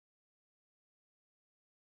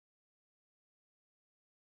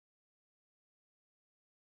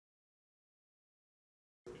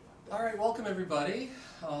All right, welcome everybody.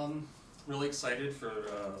 Really excited for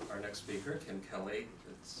our next speaker, Kim Kelly.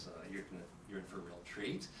 You're in for a real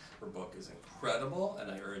treat. Her book is incredible, and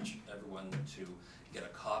I urge everyone to get a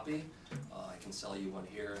copy. I can sell you one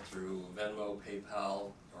here through Venmo,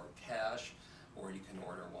 PayPal, or cash, or you can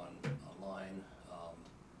order one online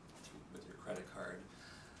with your credit card.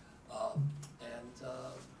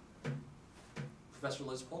 Professor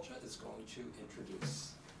Liz Polcha is going to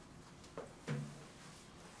introduce.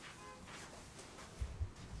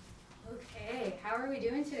 Okay, how are we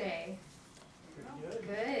doing today? Pretty good.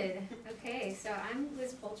 Good. Okay, so I'm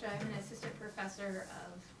Liz Polcha. I'm an assistant professor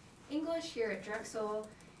of English here at Drexel,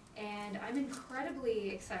 and I'm incredibly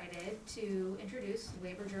excited to introduce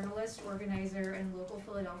labor journalist, organizer, and local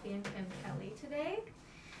Philadelphian Kim Kelly today.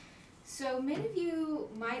 So many of you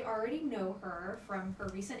might already know her from her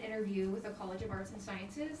recent interview with the College of Arts and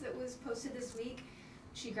Sciences that was posted this week.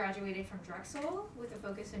 She graduated from Drexel with a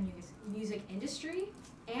focus in music industry,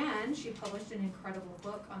 and she published an incredible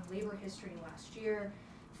book on labor history last year,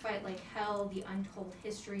 Fight Like Hell, The Untold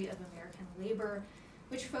History of American Labor,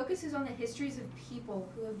 which focuses on the histories of people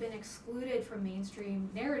who have been excluded from mainstream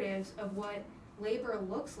narratives of what labor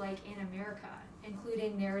looks like in America,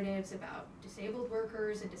 including narratives about disabled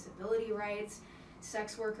workers and disability rights,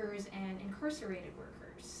 sex workers, and incarcerated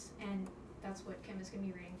workers. And that's what Kim is going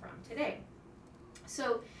to be reading from today.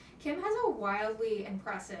 So Kim has a wildly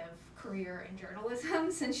impressive career in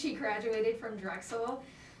journalism since she graduated from Drexel,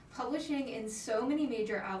 publishing in so many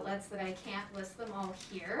major outlets that I can't list them all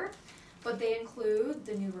here, but they include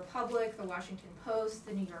The New Republic, The Washington Post,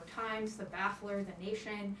 The New York Times, The Baffler, The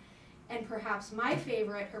Nation, and perhaps my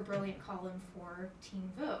favorite, her brilliant column for Teen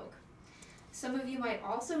Vogue. Some of you might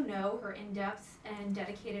also know her in-depth and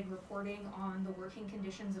dedicated reporting on the working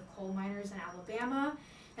conditions of coal miners in Alabama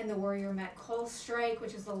and the Warrior Met Coal Strike,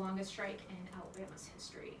 which is the longest strike in Alabama's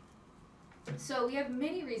history. So we have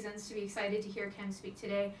many reasons to be excited to hear Kim speak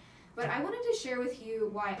today, but I wanted to share with you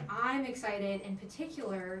why I'm excited in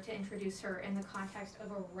particular to introduce her in the context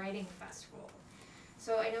of a writing festival.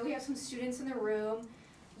 So I know we have some students in the room.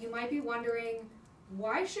 You might be wondering,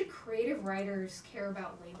 why should creative writers care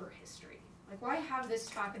about labor history? Like, why have this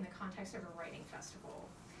talk in the context of a writing festival?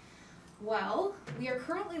 Well, we are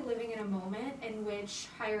currently living in a moment in which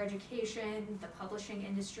higher education, the publishing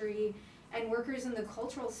industry, and workers in the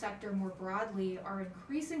cultural sector more broadly are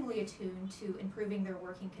increasingly attuned to improving their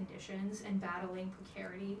working conditions and battling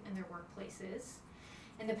precarity in their workplaces.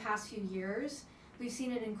 In the past few years, we've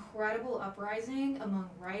seen an incredible uprising among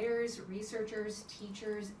writers, researchers,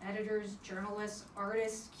 teachers, editors, journalists,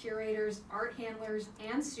 artists, curators, art handlers,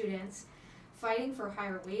 and students fighting for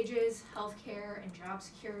higher wages, healthcare, and job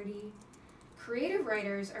security. Creative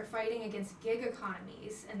writers are fighting against gig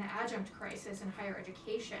economies and the adjunct crisis in higher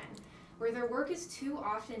education, where their work is too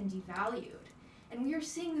often devalued. And we are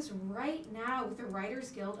seeing this right now with the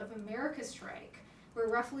Writers Guild of America strike, where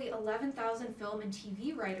roughly 11,000 film and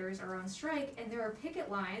TV writers are on strike, and there are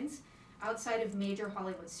picket lines outside of major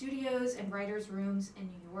Hollywood studios and writers' rooms in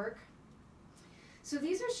New York. So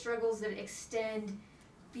these are struggles that extend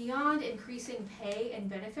beyond increasing pay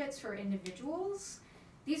and benefits for individuals.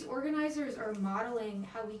 These organizers are modeling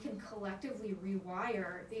how we can collectively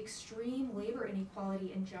rewire the extreme labor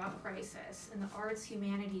inequality and job crisis in the arts,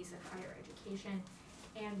 humanities, and higher education,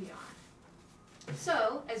 and beyond.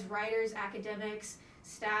 So, as writers, academics,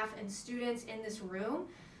 staff, and students in this room,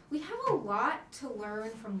 we have a lot to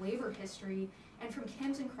learn from labor history and from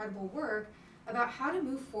Kim's incredible work about how to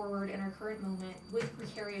move forward in our current moment with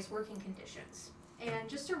precarious working conditions. And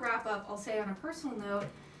just to wrap up, I'll say on a personal note,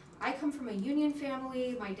 I come from a union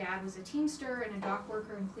family. My dad was a Teamster and a dock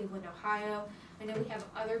worker in Cleveland, Ohio. I know we have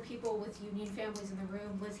other people with union families in the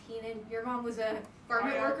room. Liz Heenan, your mom was a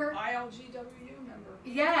garment worker? ILGWU member.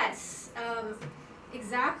 Yes,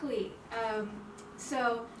 exactly.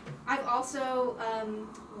 So I've also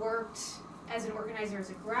worked as an organizer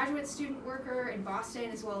as a graduate student worker in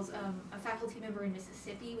Boston, as well as a faculty member in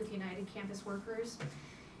Mississippi with United Campus Workers.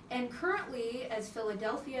 And currently, as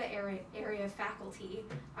Philadelphia area faculty,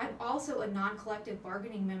 I'm also a non-collective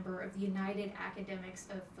bargaining member of the United Academics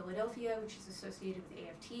of Philadelphia, which is associated with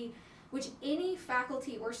AFT, which any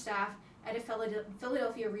faculty or staff at a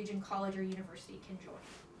Philadelphia Region College or University can join.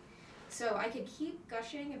 So I could keep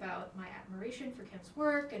gushing about my admiration for Kim's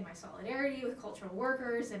work and my solidarity with cultural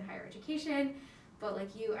workers and higher education, but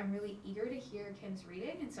like you, I'm really eager to hear Kim's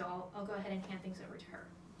reading, and so I'll go ahead and hand things over to her.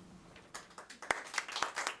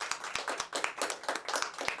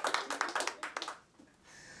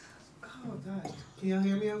 Oh gosh, can y'all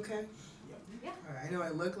hear me okay? Yeah. All right, I know I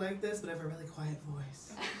look like this, but I have a really quiet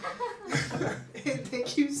voice. And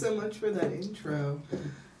thank you so much for that intro.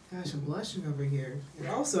 Gosh, I'm blushing over here. And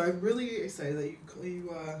also, I'm really excited that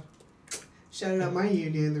you shouted out my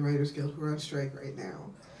union, the Writers Guild, who are on strike right now.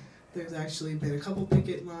 There's actually been a couple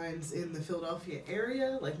picket lines in the Philadelphia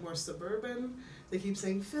area, like more suburban. They keep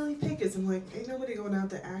saying, Philly pickets. I'm like, ain't nobody going out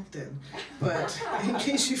to Acton. But in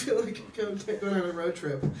case you feel like going on a road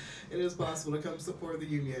trip, it is possible to come support the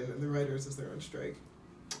union and the writers as they're on strike.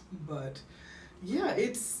 But yeah,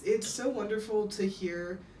 it's so wonderful to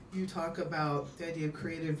hear you talk about the idea of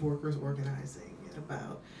creative workers organizing and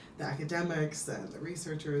about the academics and the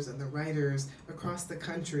researchers and the writers across the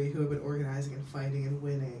country who have been organizing and fighting and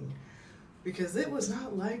winning. Because it was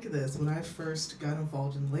not like this when I first got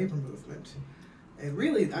involved in the labor movement. And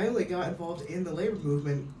really, I only got involved in the labor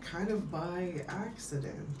movement kind of by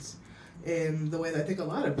accident, in the way that I think a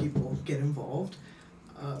lot of people get involved.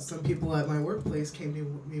 Some people at my workplace came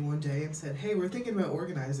to me one day and said, hey, we're thinking about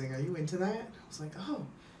organizing, are you into that? I was like, oh,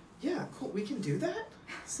 yeah, cool, we can do that?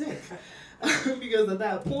 Sick. Because at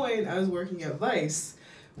that point, I was working at Vice,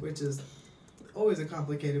 which is always a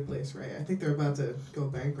complicated place, right? I think they're about to go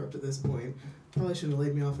bankrupt at this point. Probably shouldn't have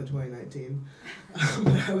laid me off in 2019.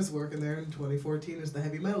 But I was working there in 2014 as the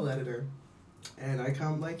heavy metal editor. And I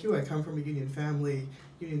come, like you, I come from a union family,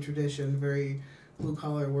 union tradition, very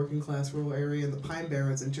blue-collar, working-class rural area in the Pine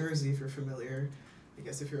Barrens in Jersey, if you're familiar. I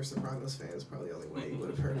guess if you're a Sopranos fan, it's probably the only way you would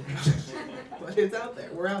have heard about it. But it's out there.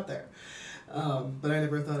 We're out there. But I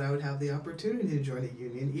never thought I would have the opportunity to join a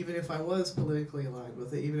union, even if I was politically aligned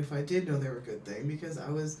with it, even if I did know they were a good thing, because I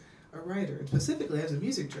was a writer. And specifically, I was a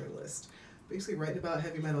music journalist, basically writing about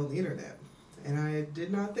heavy metal on the internet. And I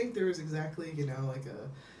did not think there was exactly, you know, like a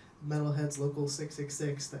Metalheads Local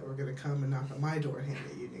 666 that were going to come and knock on my door and hand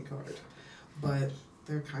me a union card. But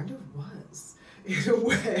there kind of was, in a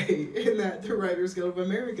way, in that the Writers Guild of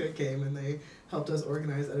America came and they helped us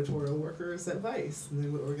organize editorial workers at Vice. And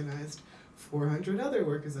then we organized 400 other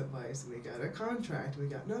workers at Vice, and we got a contract, and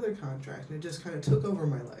we got another contract, and it just kind of took over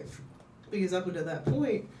my life. Because up until that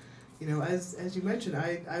point, you know, as you mentioned,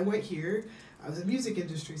 I went here, I was a music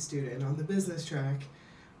industry student on the business track,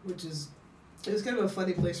 which is, it was kind of a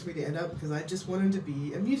funny place for me to end up because I just wanted to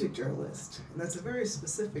be a music journalist. And that's a very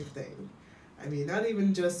specific thing. I mean, not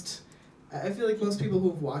even just, I feel like most people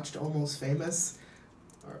who've watched Almost Famous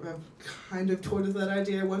have kind of toyed with that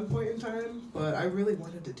idea at one point in time, but I really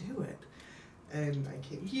wanted to do it. And I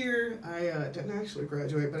came here, I didn't actually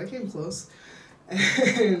graduate, but I came close.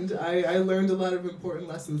 And I learned a lot of important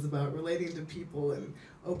lessons about relating to people and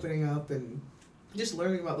opening up and just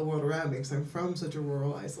learning about the world around me, because I'm from such a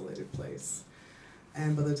rural, isolated place.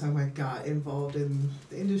 And by the time I got involved in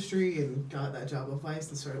the industry and got that job at Vice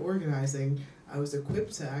and started organizing, I was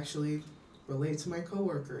equipped to actually relate to my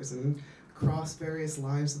coworkers and cross various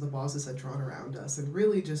lines that the bosses had drawn around us and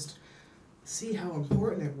really just see how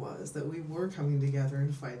important it was that we were coming together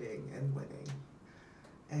and fighting and winning.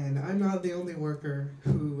 And I'm not the only worker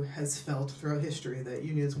who has felt throughout history that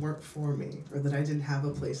unions weren't for me or that I didn't have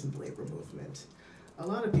a place in the labor movement. A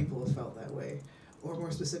lot of people have felt that way, or more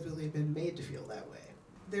specifically been made to feel that way.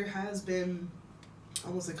 There has been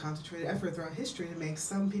almost a concentrated effort throughout history to make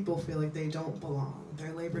some people feel like they don't belong.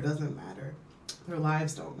 Their labor doesn't matter. Their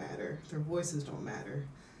lives don't matter. Their voices don't matter.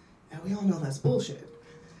 And we all know that's bullshit.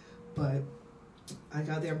 But I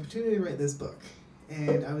got the opportunity to write this book.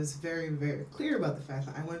 And I was very, very clear about the fact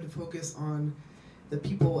that I wanted to focus on the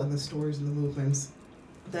people and the stories and the movements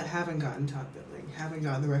that haven't gotten top billing, haven't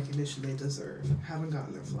gotten the recognition they deserve, haven't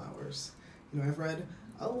gotten their flowers. You know, I've read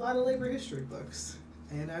a lot of labor history books,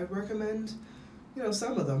 and I would recommend, you know,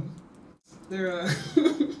 some of them. They're,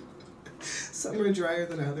 some are drier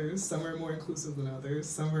than others, some are more inclusive than others,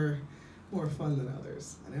 some are more fun than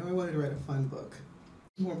others. I know I wanted to write a fun book.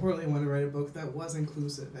 More importantly, I wanted to write a book that was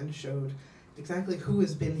inclusive and showed exactly who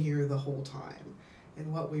has been here the whole time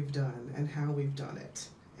and what we've done and how we've done it,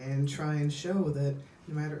 and try and show that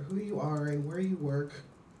no matter who you are and where you work,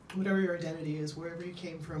 whatever your identity is, wherever you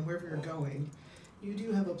came from, wherever you're going, you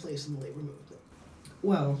do have a place in the labor movement.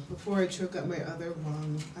 Well, before I choke up my other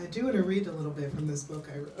lung, I do want to read a little bit from this book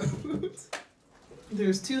I wrote.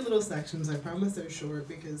 There's two little sections. I promise they're short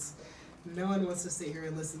because no one wants to sit here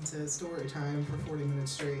and listen to story time for 40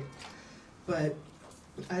 minutes straight. But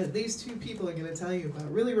these two people I'm going to tell you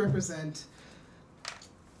about really represent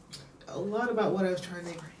a lot about what I was trying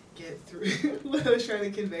to get through, what I was trying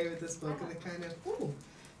to convey with this book, and the kind of, oh,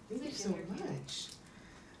 thank you so much.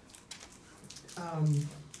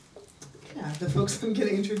 Yeah, the folks I'm going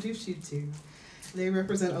to introduce you to, they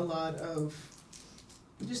represent a lot of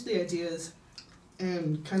just the ideas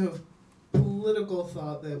and kind of political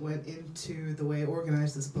thought that went into the way I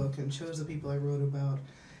organized this book and chose the people I wrote about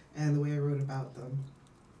and the way I wrote about them.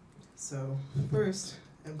 So first,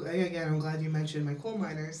 I'm glad you mentioned my coal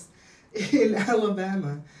miners in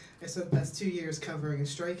Alabama. I spent the past 2 years covering a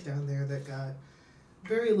strike down there that got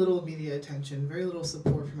very little media attention, very little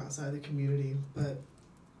support from outside the community, but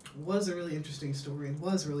was a really interesting story and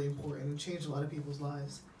was really important and changed a lot of people's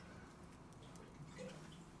lives.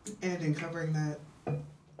 And in covering that, I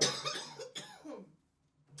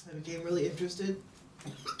became really interested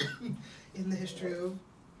in the history of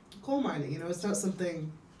coal mining. You know, it's not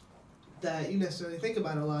something that you necessarily think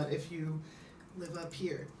about a lot if you live up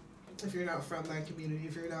here. If you're not from that community,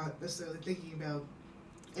 if you're not necessarily thinking about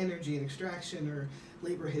energy and extraction or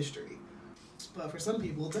labor history. But for some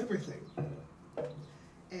people, it's everything.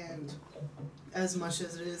 And as much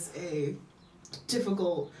as it is a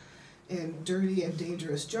difficult and dirty and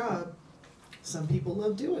dangerous job, some people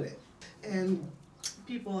love doing it. And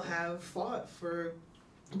people have fought for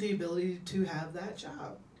the ability to have that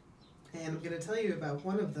job. And I'm going to tell you about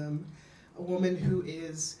one of them, a woman who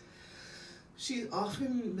is, she's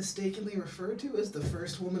often mistakenly referred to as the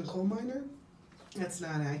first woman coal miner. That's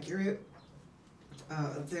not accurate.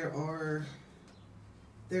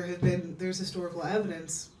 There's historical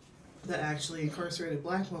evidence that actually incarcerated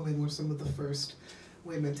black women were some of the first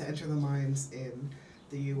women to enter the mines in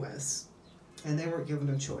the U.S. And they weren't given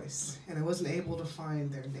a choice. And I wasn't able to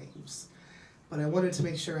find their names. But I wanted to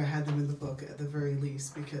make sure I had them in the book at the very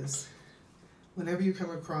least, because whenever you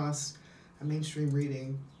come across a mainstream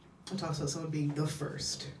reading that talks about someone being the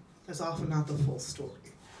first, that's often not the full story.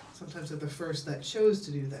 Sometimes they're the first that chose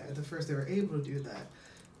to do that, the first they were able to do that,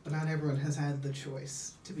 but not everyone has had the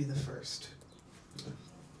choice to be the first.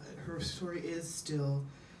 But her story is still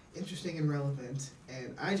interesting and relevant,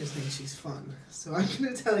 and I just think she's fun. So I'm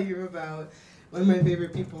going to tell you about one of my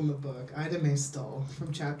favorite people in the book, Ida Mae Stoll,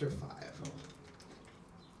 from chapter 5.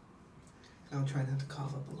 I'll try not to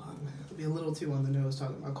cough up a lot. It'll be a little too on the nose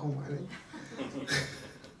talking about coal mining.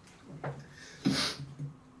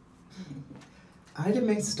 Ida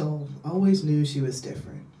Mae Stoll always knew she was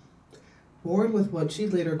different. Born with what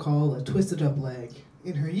she'd later call a twisted up leg,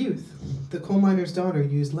 in her youth, the coal miner's daughter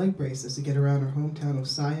used leg braces to get around her hometown of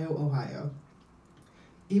Scioto, Ohio.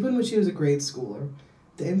 Even when she was a grade schooler,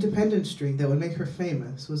 the independent streak that would make her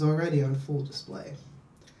famous was already on full display.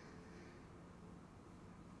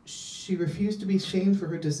 She refused to be shamed for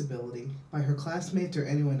her disability by her classmates or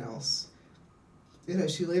anyone else. And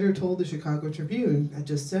as she later told the Chicago Tribune, at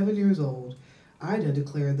just 7 years old, Ida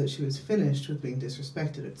declared that she was finished with being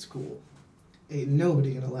disrespected at school. Ain't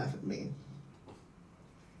nobody gonna laugh at me.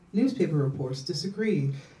 Newspaper reports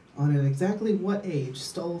disagree on at exactly what age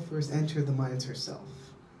Stoll first entered the mines herself.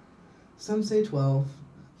 Some say 12,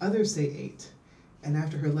 others say 8, and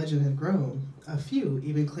after her legend had grown, a few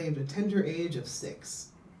even claimed a tender age of 6.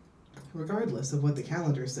 Regardless of what the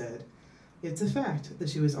calendar said, it's a fact that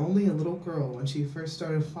she was only a little girl when she first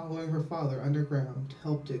started following her father underground to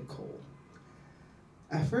help dig coal.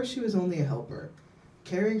 At first she was only a helper,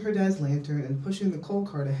 carrying her dad's lantern and pushing the coal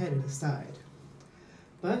cart ahead at his side.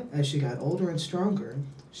 But as she got older and stronger,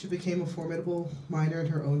 she became a formidable miner in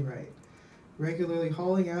her own right, regularly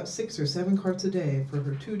hauling out 6 or 7 carts a day for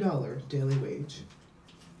her $2 daily wage.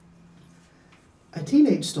 A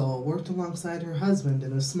teenage Stoll worked alongside her husband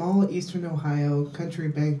in a small eastern Ohio country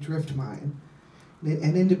bank drift mine,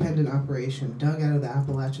 an independent operation dug out of the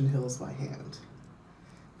Appalachian Hills by hand.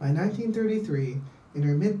 By 1933, in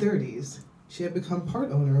her mid-30s, she had become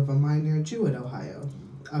part owner of a mine near Jewett, Ohio,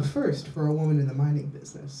 a first for a woman in the mining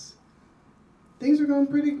business. Things were going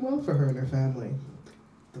pretty well for her and her family.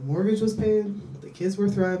 The mortgage was paid, the kids were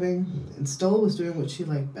thriving, and Stoll was doing what she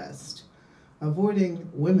liked best, avoiding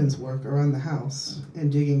women's work around the house and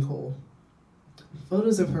digging coal.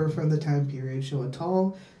 Photos of her from the time period show a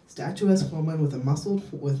tall, statuesque woman with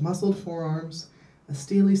muscled forearms, a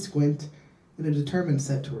steely squint, and a determined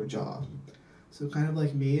set to her jaw. So kind of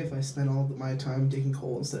like me if I spent all my time digging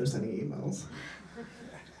coal instead of sending emails.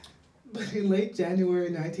 But in late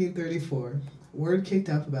January 1934, word kicked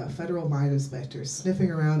up about federal mine inspectors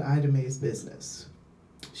sniffing around Ida Mae's business.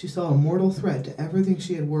 She saw a mortal threat to everything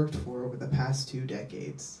she had worked for over the past 2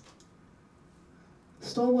 decades.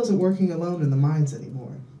 Stoll wasn't working alone in the mines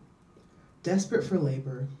anymore. Desperate for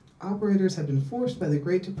labor, operators had been forced by the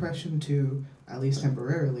Great Depression to, at least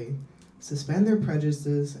temporarily, suspend their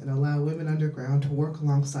prejudices and allow women underground to work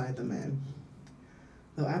alongside the men.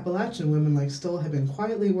 Though Appalachian women like Stoll had been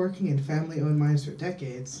quietly working in family-owned mines for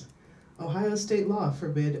decades, Ohio state law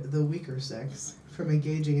forbid the weaker sex from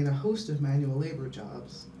engaging in a host of manual labor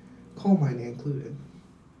jobs, coal mining included.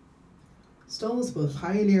 Stoll was both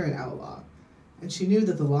pioneer and outlaw, and she knew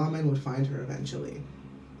that the lawmen would find her eventually.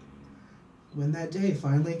 When that day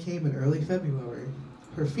finally came in early February,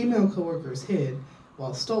 her female coworkers hid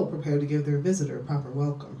while Stoll prepared to give their visitor a proper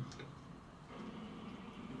welcome.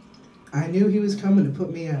 "I knew he was coming to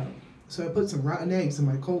put me out, so I put some rotten eggs in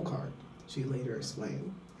my coal cart," she later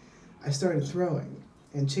explained. "I started throwing,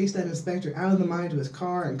 and chased that inspector out of the mine to his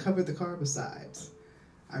car and covered the car besides.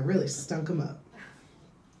 I really stunk him up."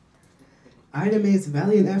 Ida May's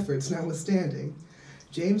valiant efforts notwithstanding,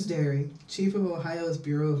 James Derry, chief of Ohio's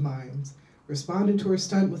Bureau of Mines, responded to her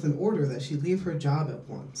stunt with an order that she leave her job at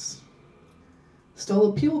once.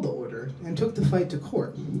 Stoll appealed the order and took the fight to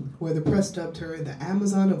court, where the press dubbed her the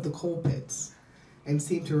Amazon of the coal pits, and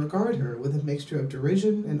seemed to regard her with a mixture of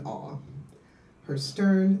derision and awe. Her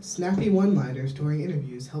stern, snappy one-liners during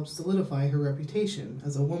interviews helped solidify her reputation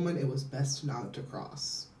as a woman it was best not to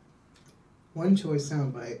cross. One choice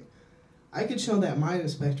soundbite: "I could show that mine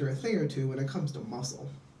inspector a thing or two when it comes to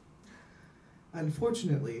muscle."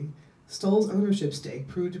 Unfortunately, Stoll's ownership stake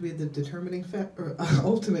proved to be the determining factor,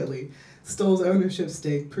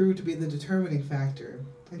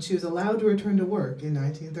 and she was allowed to return to work in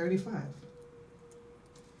 1935.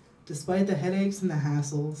 Despite the headaches and the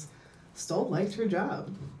hassles, Stoll liked her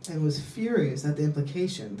job and was furious at the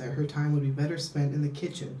implication that her time would be better spent in the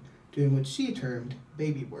kitchen doing what she termed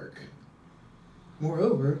baby work.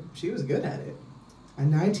 Moreover, she was good at it. A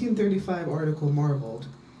 1935 article marveled,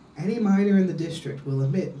 "Any miner in the district will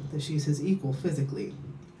admit that she's his equal physically,"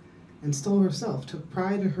 and Stoll herself took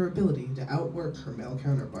pride in her ability to outwork her male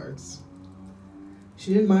counterparts.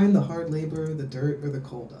 She didn't mind the hard labor, the dirt, or the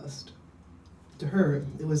coal dust. To her,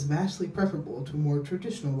 it was vastly preferable to a more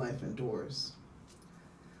traditional life indoors.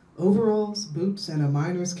 "Overalls, boots, and a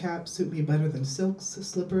miner's cap suit me better than silks,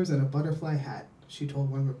 slippers, and a butterfly hat," she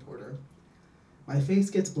told one reporter. "My face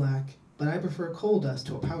gets black, but I prefer coal dust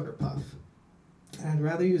to a powder puff. And I'd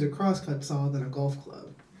rather use a crosscut saw than a golf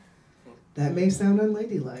club. That may sound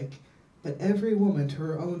unladylike, but every woman to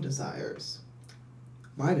her own desires.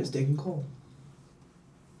 Mine is digging coal."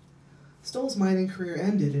 Stoll's mining career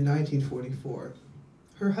ended in 1944.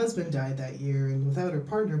 Her husband died that year, and without her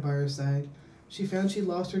partner by her side, she found she'd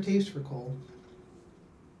lost her taste for coal.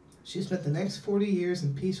 She spent the next 40 years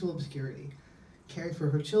in peaceful obscurity, caring for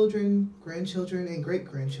her children, grandchildren, and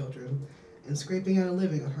great-grandchildren, and scraping out a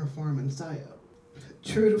living on her farm in Scioto.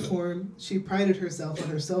 True to form, she prided herself on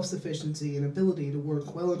her self-sufficiency and ability to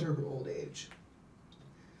work well into her old age.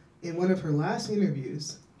 In one of her last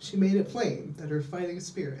interviews, she made it plain that her fighting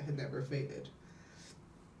spirit had never faded.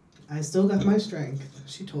 "I still got my strength,"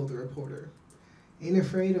 she told the reporter. "Ain't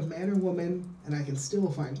afraid of man or woman, and I can still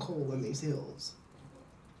find coal in these hills."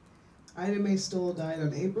 Ida May Stoll died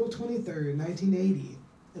on April 23, 1980,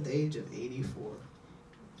 at the age of 84.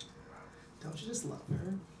 Don't you just love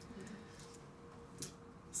her?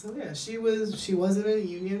 So yeah, she wasn't in a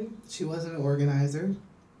union, she wasn't an organizer.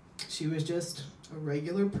 She was just a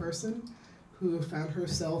regular person who found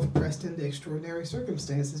herself pressed into extraordinary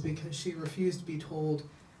circumstances because she refused to be told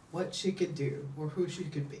what she could do or who she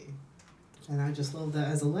could be. And I just love that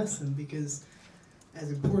as a lesson, because as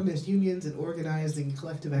important as unions and organizing and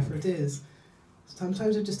collective effort is,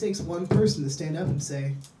 sometimes it just takes one person to stand up and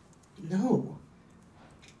say, no,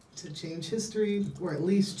 to change history, or at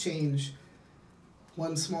least change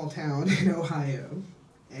one small town in Ohio,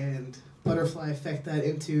 and butterfly effect that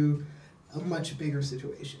into a much bigger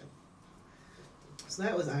situation. So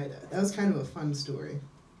that was Ida. That was kind of a fun story.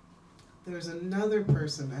 There's another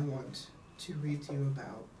person I want to read to you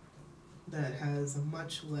about that has a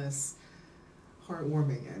much less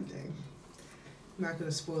heartwarming ending. I'm not going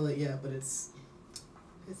to spoil it yet, but it's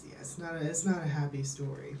not a happy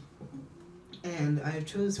story. And I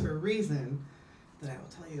chose for a reason that I will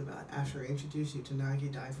tell you about after I introduce you to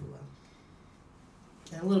Nagi Daifula.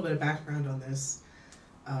 And a little bit of background on this.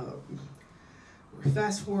 We're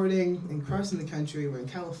fast forwarding and crossing the country. We're in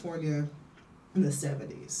California in the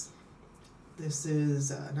 70s. This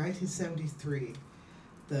is 1973,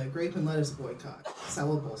 the grape and lettuce boycott,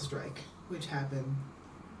 sellable strike, which happened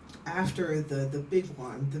after the big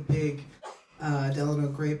one, the big Delano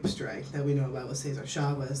grape strike that we know about with Cesar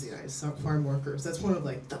Chavez, the United Farm Workers. That's one of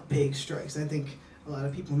like the big strikes I think a lot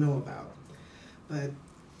of people know about. But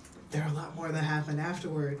there are a lot more that happened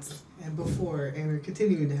afterwards and before and are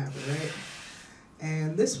continuing to happen, right?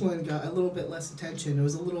 And this one got a little bit less attention. It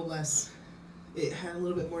was a little less, it had a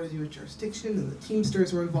little bit more to do with jurisdiction, and the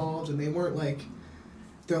Teamsters were involved, and they weren't like,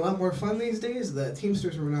 they're a lot more fun these days. The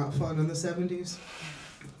Teamsters were not fun in the 70s.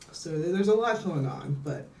 So there's a lot going on,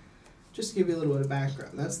 but just to give you a little bit of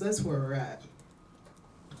background, that's where we're at.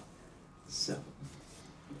 So,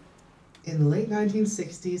 in the late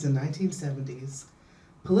 1960s and 1970s,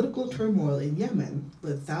 political turmoil in Yemen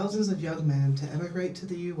led thousands of young men to emigrate to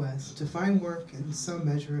the U.S. to find work and some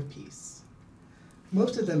measure of peace.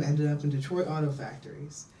 Most of them ended up in Detroit auto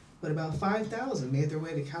factories, but about 5,000 made their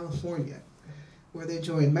way to California, where they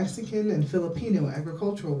joined Mexican and Filipino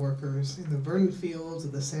agricultural workers in the verdant fields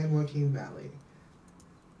of the San Joaquin Valley.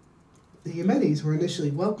 The Yemenis were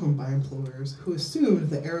initially welcomed by employers who assumed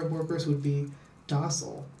the Arab workers would be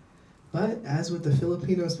docile, but as with the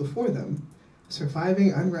Filipinos before them,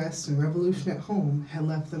 surviving unrest and revolution at home had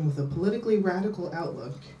left them with a politically radical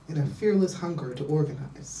outlook and a fearless hunger to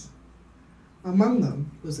organize. Among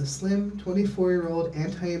them was a slim 24-year-old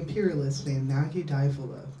anti-imperialist named Nagi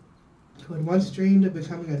Daifula, who had once dreamed of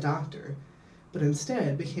becoming a doctor, but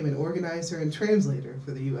instead became an organizer and translator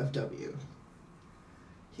for the UFW.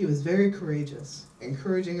 He was very courageous,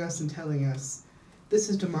 encouraging us and telling us, "This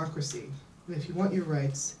is democracy, and if you want your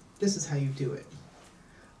rights, this is how you do it."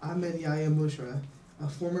 Ahmed Yahya Mujra, a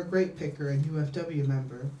former grape picker and UFW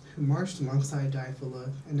member who marched alongside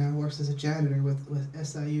Daifula and now works as a janitor with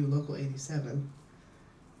SIU Local 87,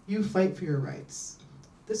 "You fight for your rights.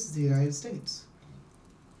 This is the United States."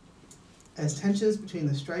 As tensions between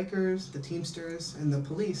the strikers, the Teamsters, and the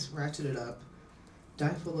police ratcheted up,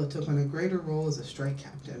 Daifula took on a greater role as a strike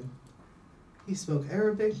captain. He spoke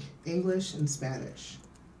Arabic, English, and Spanish,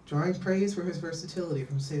 drawing praise for his versatility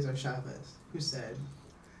from Cesar Chavez, who said,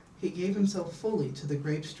 "He gave himself fully to the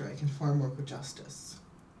grape strike and farm worker justice."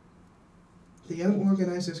 The young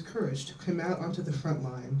organizer's courage took him out onto the front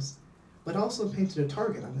lines, but also painted a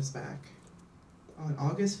target on his back. On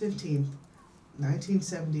August 15,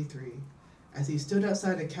 1973, as he stood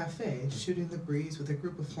outside a cafe shooting the breeze with a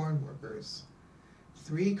group of farm workers,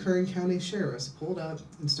 3 Kern County sheriffs pulled up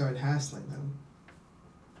and started hassling them.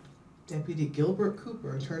 Deputy Gilbert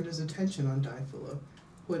Cooper turned his attention on Daifula,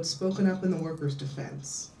 who had spoken up in the workers'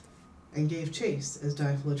 defense, and gave chase as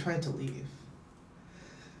Daifula tried to leave.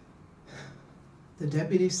 The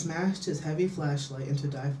deputy smashed his heavy flashlight into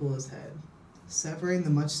Daifula's head, severing the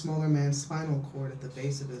much smaller man's spinal cord at the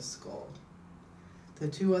base of his skull. The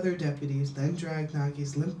 2 other deputies then dragged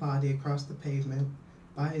Nagi's limp body across the pavement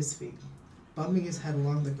by his feet, bumping his head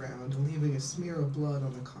along the ground and leaving a smear of blood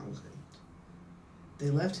on the concrete. They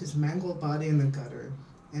left his mangled body in the gutter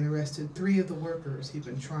and arrested 3 of the workers he'd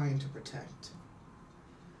been trying to protect.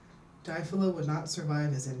 Daifula would not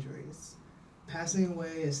survive his injuries, passing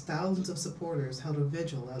away as thousands of supporters held a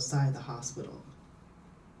vigil outside the hospital.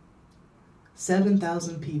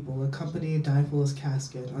 7,000 people accompanied Daifula's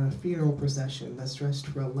casket on a funeral procession that stretched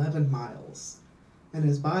for 11 miles, and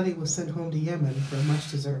his body was sent home to Yemen for a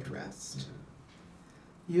much-deserved rest.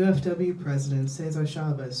 UFW President Cesar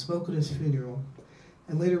Chavez spoke at his funeral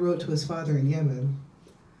and later wrote to his father in Yemen,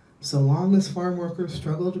 "So long as farm workers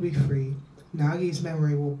struggle to be free, Nagi's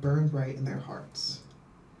memory will burn bright in their hearts."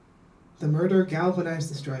 The murder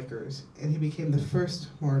galvanized the strikers, and he became the first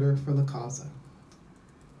martyr for La Causa.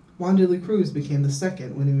 Juan de la Cruz became the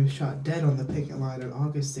second when he was shot dead on the picket line on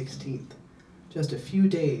August 16th, just a few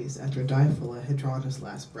days after Daifula had drawn his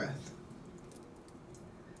last breath.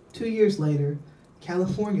 2 years later,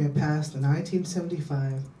 California passed the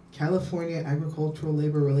 1975 California Agricultural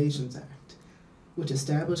Labor Relations Act, which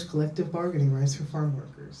established collective bargaining rights for farm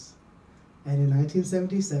workers. And in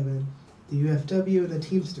 1977, the UFW and the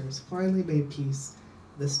Teamsters finally made peace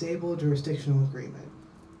with a stable jurisdictional agreement.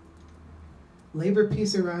 Labor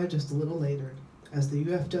peace arrived just a little later, as the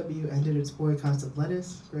UFW ended its boycotts of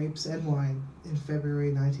lettuce, grapes, and wine in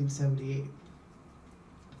February 1978.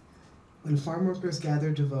 When farm workers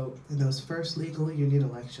gathered to vote in those first legal union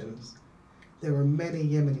elections, there were many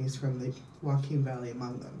Yemenis from the Joaquin Valley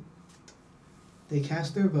among them. They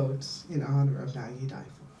cast their votes in honor of Nagi Daifula.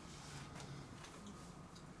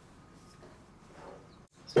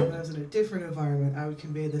 So if I was in a different environment, I would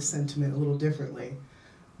convey this sentiment a little differently.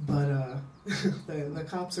 But the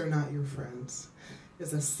cops are not your friends,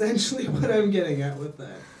 is essentially what I'm getting at with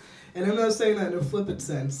that. And I'm not saying that in a flippant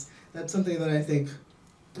sense. That's something that I think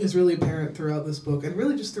is really apparent throughout this book, and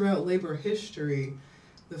really just throughout labor history,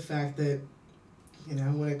 the fact that, you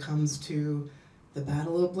know, when it comes to the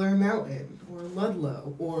Battle of Blair Mountain, or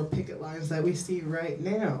Ludlow, or picket lines that we see right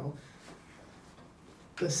now,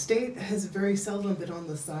 the state has very seldom been on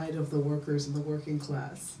the side of the workers and the working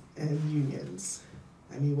class and unions.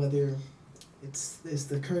 I mean, whether it's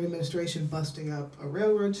the current administration busting up a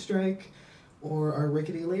railroad strike, or our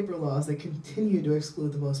rickety labor laws that continue to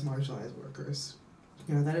exclude the most marginalized workers.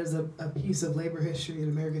 You know, that is a piece of labor history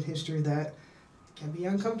and American history that can be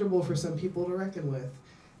uncomfortable for some people to reckon with.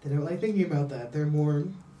 They don't like thinking about that. They're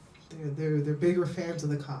bigger fans of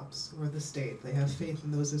the cops or the state. They have faith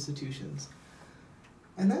in those institutions.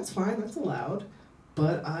 And that's fine, that's allowed,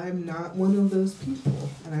 but I'm not one of those people.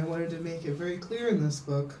 And I wanted to make it very clear in this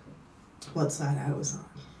book what side I was on.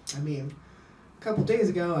 I mean, A couple days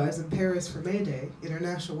ago, I was in Paris for May Day,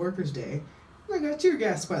 International Workers' Day, and I got tear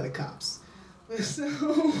gassed by the cops. So,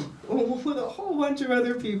 with a whole bunch of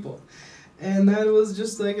other people. And that was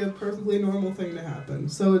just like a perfectly normal thing to happen.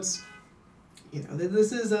 So it's,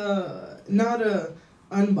 this is not a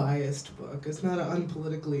unbiased book. It's not an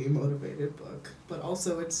unpolitically motivated book. But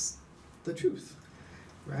also it's the truth,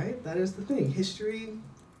 right? That is the thing. History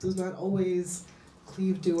does not always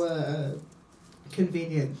cleave to a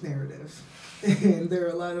convenient narrative. And there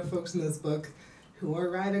are a lot of folks in this book who are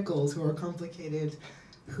radicals, who are complicated,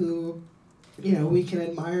 who, we can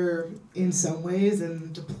admire in some ways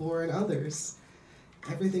and deplore in others.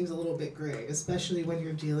 Everything's a little bit gray, especially when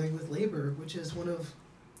you're dealing with labor, which is one of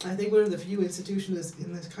the few institutions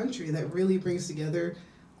in this country that really brings together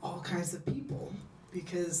all kinds of people.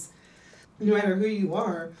 Because no matter who you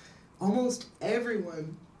are, almost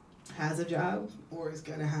everyone has a job, or is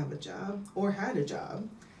gonna have a job, or had a job,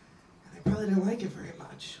 and they probably didn't like it very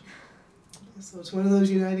much. So it's one of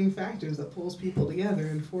those uniting factors that pulls people together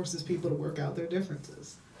and forces people to work out their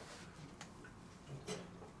differences.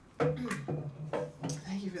 Thank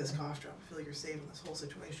you for this cough drop. I feel like you're saving this whole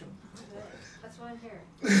situation. That's why I'm here.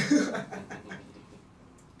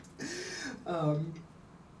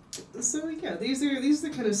 So yeah, these are the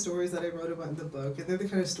kind of stories that I wrote about in the book, and they're the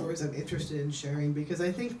kind of stories I'm interested in sharing because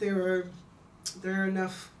I think there are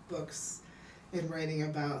enough books in writing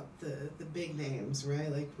about the big names, right?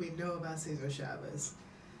 Like we know about Cesar Chavez,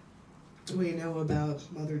 we know about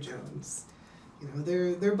Mother Jones.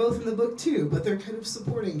 They're both in the book too, but they're kind of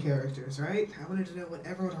supporting characters, right? I wanted to know what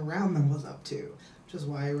everyone around them was up to, which is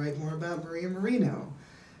why I write more about Maria Merino,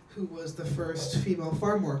 who was the first female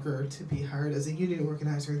farm worker to be hired as a union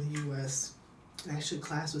organizer in the U.S. and actually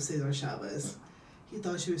classed with Cesar Chavez. He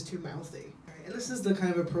thought she was too mouthy. Right? And this is the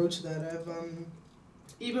kind of approach that I've,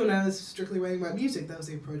 even when I was strictly writing about music, that was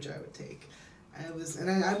the approach I would take.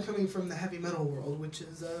 I'm coming from the heavy metal world, which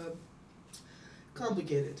is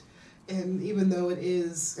complicated. And even though it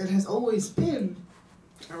has always been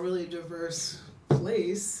a really diverse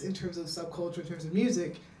place in terms of subculture, in terms of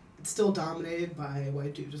music, it's still dominated by a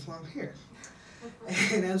white dude with long hair.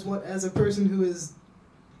 And as a person who is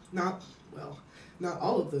not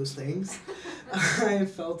all of those things, I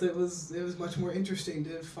felt it was much more interesting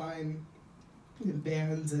to find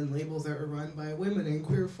bands and labels that were run by women and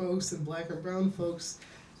queer folks and black and brown folks,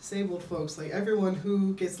 disabled folks, like everyone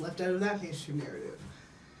who gets left out of that mainstream narrative.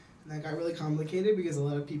 And that got really complicated because a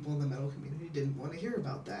lot of people in the metal community didn't want to hear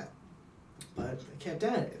about that. But I kept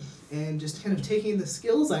at it, and just kind of taking the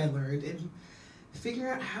skills I learned and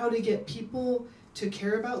figuring out how to get people to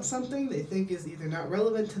care about something they think is either not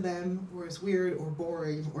relevant to them, or is weird, or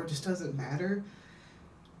boring, or just doesn't matter.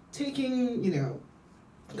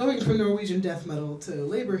 Going from Norwegian death metal to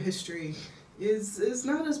labor history is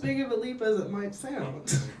not as big of a leap as it might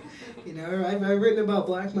sound. I've written about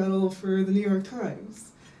black metal for the New York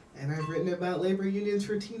Times, and I've written about labor unions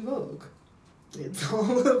for Teen Vogue. It's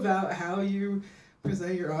all about how you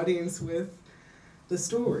present your audience with the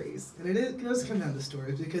stories. And it does come down to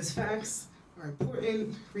stories because facts are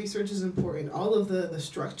important, research is important, all of the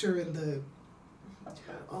structure and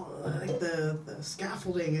the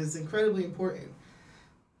scaffolding is incredibly important.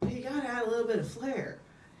 But you gotta add a little bit of flair.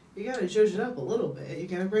 You gotta zhuzh it up a little bit. You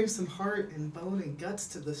gotta bring some heart and bone and guts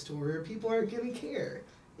to the story, or people aren't gonna care.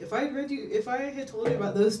 If I had told you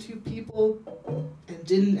about those two people and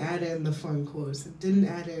didn't add in the fun quotes and didn't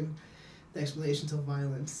add in the explanations of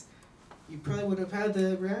violence, you probably would have had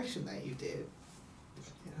the reaction that you did.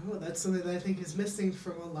 That's something that I think is missing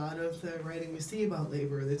from a lot of the writing we see about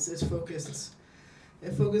labor. It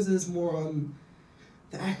focuses more on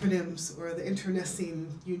the acronyms or the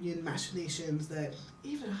internecine union machinations that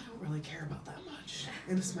even I don't really care about that much,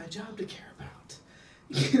 and it's my job to care about.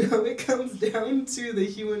 It comes down to the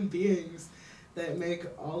human beings that make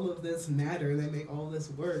all of this matter, they make all this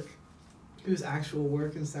work, whose actual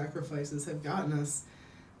work and sacrifices have gotten us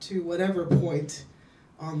to whatever point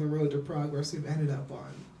on the road to progress we've ended up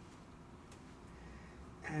on.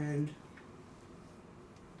 And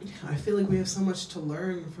I feel like we have so much to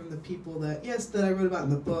learn from the people that I wrote about in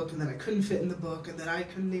the book and that I couldn't fit in the book and that I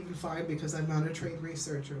couldn't even find because I'm not a trained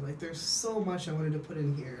researcher. Like, there's so much I wanted to put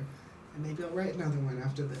in here, and maybe I'll write another one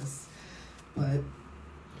after this. But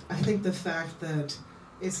I think the fact that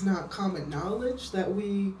it's not common knowledge that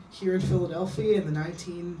we here in Philadelphia in the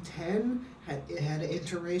 1910 had an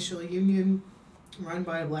interracial union run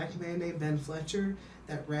by a black man named Ben Fletcher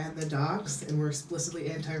that ran the docks and were explicitly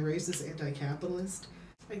anti-racist, anti-capitalist.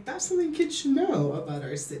 Like, that's something kids should know about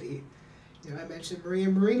our city. I mentioned Maria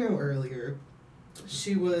Merino earlier.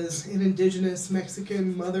 She was an indigenous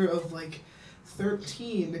Mexican mother of like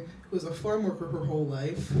 13, who was a farm worker her whole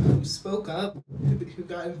life, who spoke up, who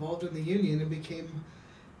got involved in the union and became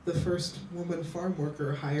the first woman farm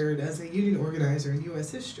worker hired as a union organizer in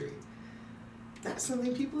U.S. history. That's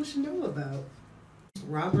something people should know about.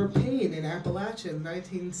 Robert Payne in Appalachia in the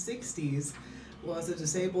 1960s was a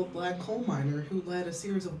disabled black coal miner who led a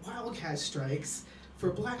series of wildcat strikes for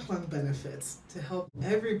black lung benefits to help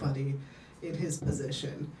everybody in his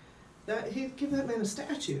position. That he'd give that man a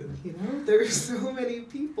statue, you know? There's so many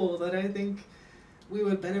people that I think we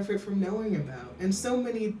would benefit from knowing about, and so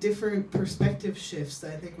many different perspective shifts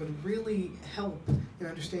that I think would really help in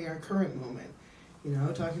understanding our current moment. You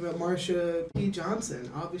know, talking about Marsha P. Johnson,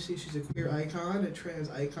 obviously she's a queer icon, a trans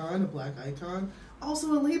icon, a black icon,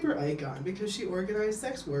 also a labor icon because she organized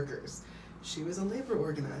sex workers. She was a labor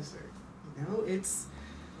organizer. You know,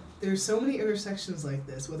 there's so many intersections like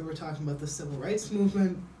this, whether we're talking about the civil rights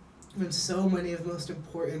movement, and so many of the most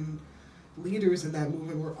important leaders in that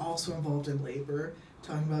movement were also involved in labor.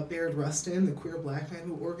 Talking about Baird Rustin, the queer black man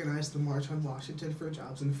who organized the March on Washington for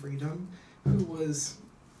Jobs and Freedom, who was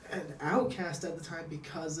an outcast at the time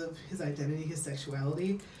because of his identity, his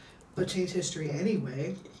sexuality, but changed history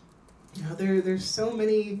anyway. You know, there's so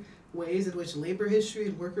many ways in which labor history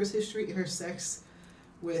and workers' history intersects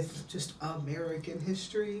with just American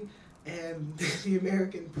history and the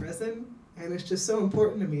American present, and it's just so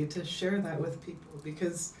important to me to share that with people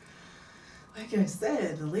because, like I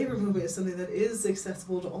said, the labor movement is something that is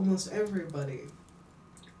accessible to almost everybody.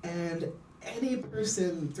 And any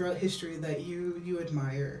person throughout history that you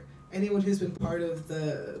admire, anyone who's been part of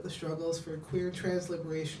the struggles for queer and trans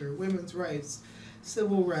liberation or women's rights,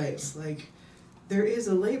 civil rights, like, there is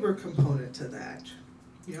a labor component to that.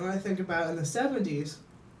 You know, I think about in the 70s,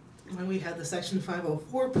 when we had the Section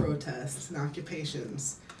 504 protests and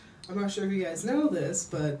occupations. I'm not sure if you guys know this,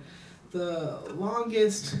 but the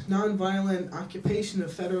longest nonviolent occupation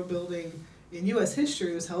of federal building in U.S.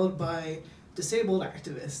 history was held by disabled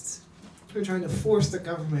activists who were trying to force the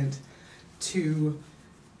government to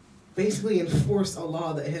basically enforce a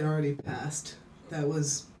law that had already passed that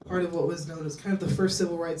was part of what was known as kind of the first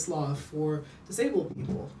civil rights law for disabled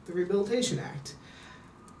people, the Rehabilitation Act.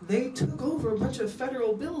 They took over a bunch of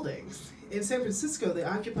federal buildings. In San Francisco, they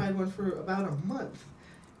occupied one for about a month.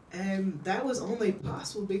 And that was only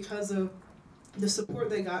possible because of the support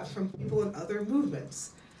they got from people in other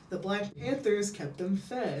movements. The Black Panthers kept them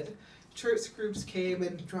fed. Church groups came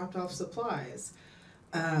and dropped off supplies.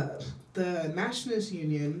 The Nationalist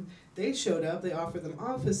Union, they showed up, they offered them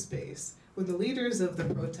office space. When the leaders of the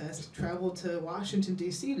protest traveled to Washington,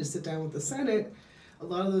 D.C. to sit down with the Senate, a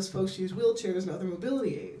lot of those folks used wheelchairs and other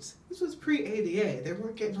mobility aids. This was pre-ADA. They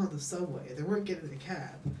weren't getting on the subway. They weren't getting a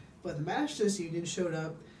cab. But the Nationalist Union showed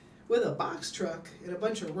up with a box truck and a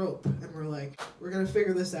bunch of rope, and we're like, we're going to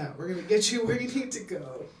figure this out. We're going to get you where you need to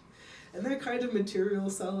go. And that kind of material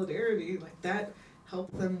solidarity, like that,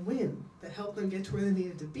 helped them win. That helped them get to where they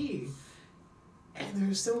needed to be. And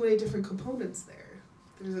there's so many different components there.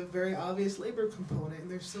 There's a very obvious labor component, and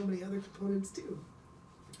there's so many other components too.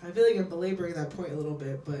 I feel like I'm belaboring that point a little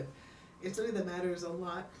bit, but it's something that matters a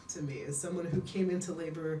lot to me as someone who came into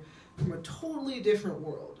labor from a totally different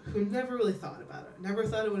world, who never really thought about it, never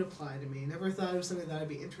thought it would apply to me, never thought it was something that I'd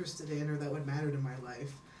be interested in or that would matter to my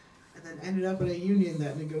life, and then ended up in a union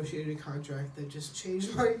that negotiated a contract that just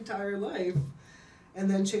changed my entire life, and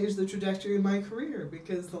then changed the trajectory of my career,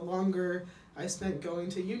 because the longer I spent going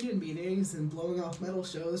to union meetings and blowing off metal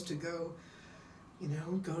shows to go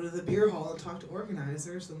to the beer hall and talk to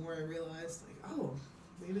organizers, the more I realized, like, oh,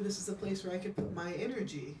 maybe this is a place where I could put my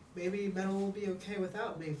energy. Maybe metal will be okay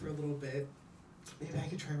without me for a little bit. Maybe I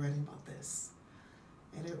could try writing about this.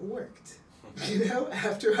 And it worked.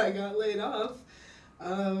 After I got laid off,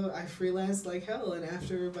 I freelanced like hell, and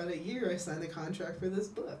after about a year, I signed a contract for this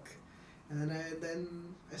book. And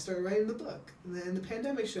then I started writing the book. And then the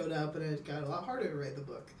pandemic showed up, and it got a lot harder to write the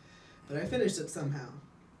book. But I finished it somehow.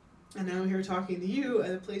 And now I'm here talking to you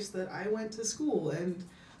at a place that I went to school and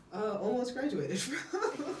almost graduated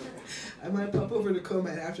from. I might pop over to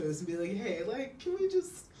Comet after this and be like, hey, like, can we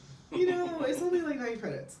just, it's only like 9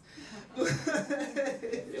 credits.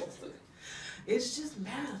 It's just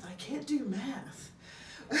math. I can't do math.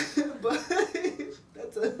 But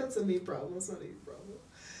that's a me problem. It's not a you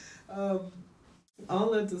problem. All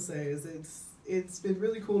that to say is it's been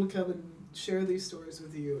really cool to come and share these stories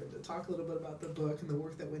with you and to talk a little bit about the book and the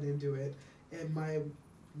work that went into it and my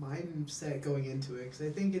mindset going into it, because I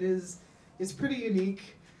think it's pretty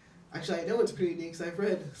unique. Actually, I know it's pretty unique because I've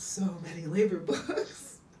read so many labor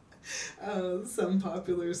books, some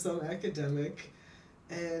popular, some academic,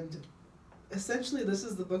 and essentially this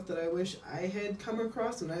is the book that I wish I had come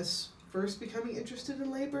across when I was first becoming interested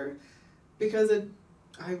in labor, because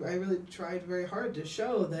I really tried very hard to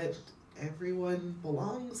show that everyone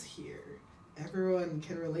belongs here. Everyone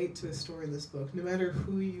can relate to a story in this book, no matter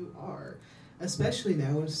who you are. Especially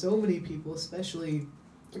now when so many people, especially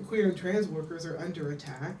queer and trans workers, are under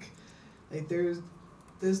attack. Like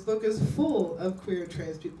this book is full of queer and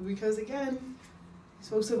trans people because, again, these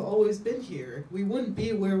folks have always been here. We wouldn't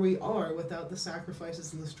be where we are without the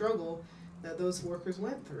sacrifices and the struggle that those workers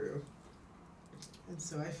went through. And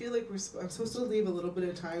so I feel like I'm supposed to leave a little bit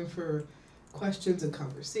of time for questions and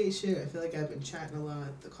conversation. I feel like I've been chatting a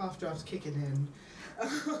lot. The cough drop's kicking in.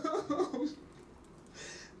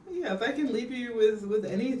 Yeah, if I can leave you with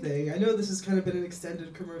anything. I know this has kind of been an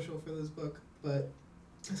extended commercial for this book, but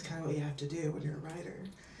that's kind of what you have to do when you're a writer.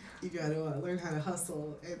 You got to learn how to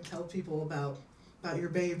hustle and tell people about your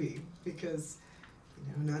baby, because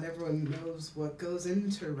not everyone knows what goes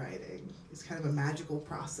into writing. It's kind of a magical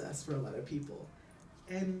process for a lot of people,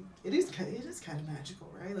 and it is kind of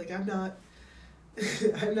magical, right? Like I'm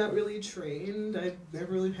not really trained. I've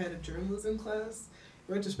never really had a journalism class.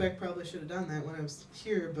 In retrospect, probably should have done that when I was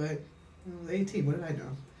here, but I was 18, what did I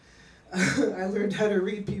know? I learned how to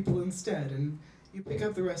read people instead, and you pick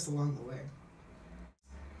up the rest along the way.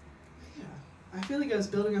 Yeah, I feel like I was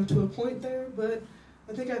building up to a point there, but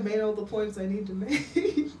I think I made all the points I need to make.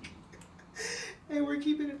 And we're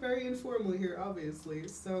keeping it very informal here, obviously,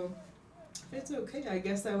 so if it's okay, I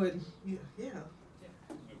guess I would, yeah.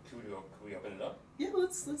 Can we open it up? Yeah,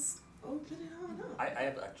 let's open it on up. I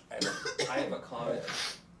have a comment,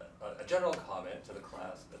 a general comment to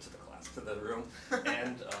the room,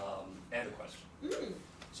 and a question.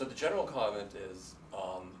 So the general comment is,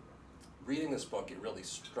 reading this book, it really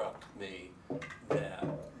struck me that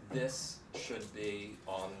this should be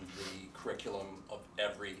on the curriculum of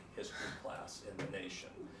every history class in the nation.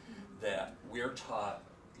 That we're taught,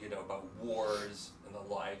 about wars and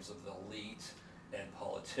the lives of the elite and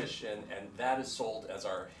politician, and that is sold as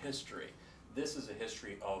our history. This is a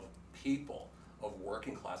history of people, of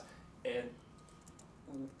working class, and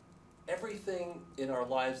everything in our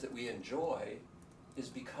lives that we enjoy is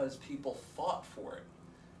because people fought for it.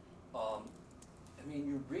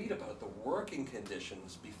 You read about the working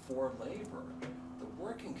conditions before labor, the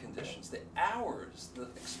working conditions, the hours, the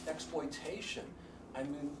exploitation.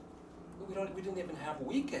 We didn't even have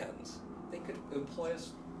weekends. They could employ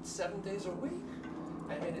us 7 days a week.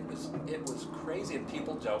 It was crazy, and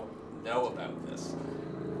people don't know about this.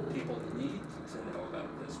 People need to know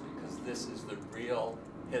about this because this is the real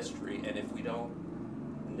history, and if we don't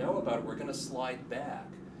know about it, we're going to slide back.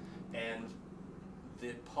 And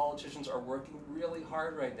the politicians are working really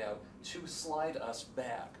hard right now to slide us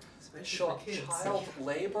back. Child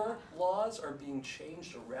labor laws are being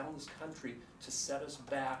changed around this country to set us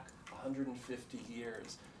back 150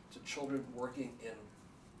 years, to children working in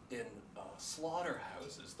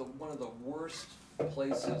slaughterhouses. One of the worst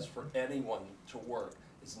places for anyone to work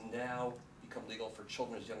is now become legal for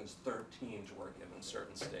children as young as 13 to work in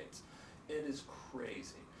certain states. It is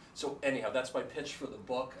crazy. So anyhow, that's my pitch for the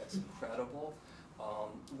book. It's incredible.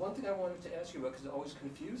 One thing I wanted to ask you about, because it always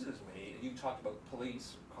confuses me, you talked about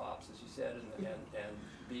police, cops, as you said, and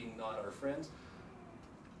being not our friends,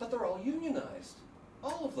 but they're all unionized,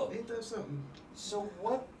 all of them. Ain't that something? So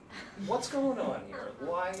what's going on here?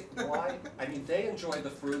 Why? They enjoy the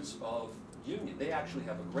fruits of union. They actually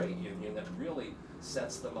have a great union that really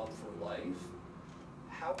sets them up for life.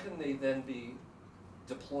 How can they then be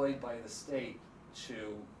deployed by the state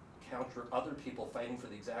to counter other people fighting for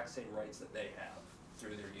the exact same rights that they have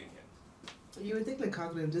through their union? You would think that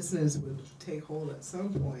cognitive dissonance would take hold at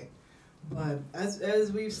some point, but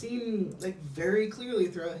as we've seen very clearly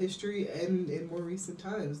throughout history and in more recent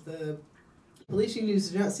times, the police unions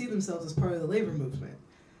do not see themselves as part of the labor movement,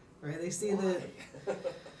 right? They see that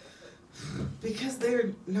because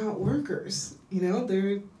they're not workers,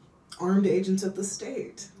 they're armed agents of the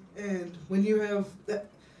state. And when you have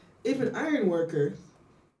if an iron worker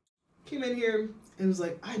came in here and was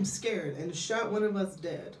like, I'm scared, and shot one of us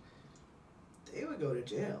dead, they would go to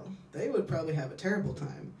jail. They would probably have a terrible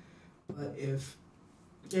time. But if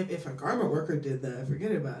a garment worker did that,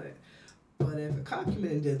 forget about it. But if a cop came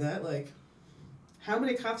in and did that, how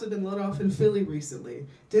many cops have been let off in Philly recently?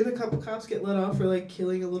 Didn't a couple cops get let off for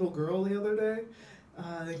killing a little girl the other day?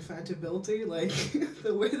 Accountability,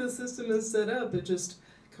 the way the system is set up, it just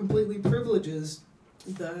completely privileges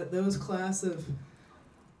those class of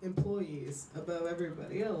employees above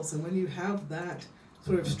everybody else. And when you have that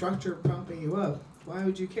sort of structure propping you up, why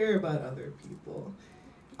would you care about other people?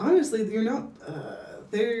 Honestly, they're not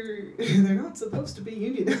supposed to be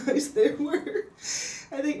unionized.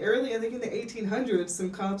 I think think in the 1800s,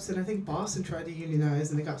 some cops in I think Boston tried to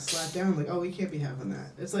unionize and they got slapped down. Like, oh, we can't be having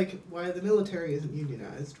that. It's like why the military isn't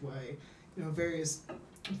unionized, why various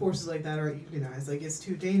forces like that aren't unionized. Like it's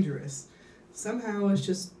too dangerous. Somehow it's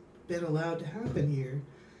just been allowed to happen here,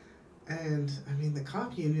 and I mean the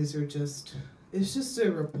cop unions are it's just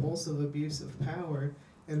a repulsive abuse of power,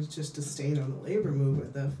 and it's just a stain on the labor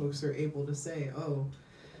movement that folks are able to say, oh,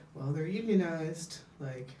 well they're unionized,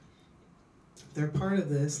 like. They're part of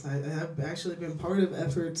this. I've actually been part of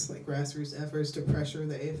efforts, like grassroots efforts, to pressure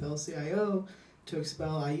the AFL-CIO to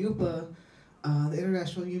expel IUPA, the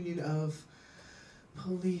International Union of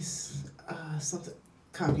Police,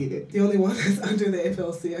 cop union, the only one that's under the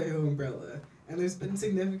AFL-CIO umbrella. And there's been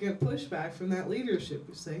significant pushback from that leadership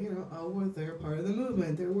who's saying, oh, well, they're part of the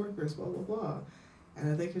movement, they're workers, blah, blah, blah.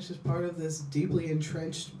 And I think it's just part of this deeply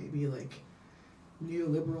entrenched, maybe like,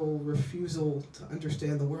 neoliberal refusal to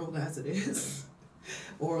understand the world as it is,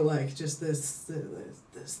 or like just this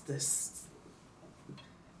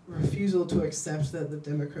refusal to accept that the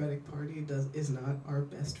Democratic Party is not our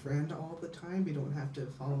best friend all the time. We don't have to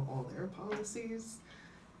follow all their policies.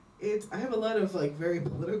 I have a lot of like very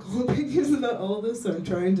political opinions about all this, so I'm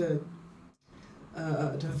trying to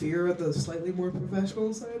veer the slightly more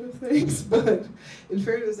professional side of things, but in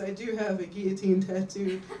fairness, I do have a guillotine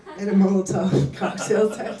tattoo and a Molotov cocktail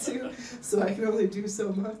tattoo, so I can only do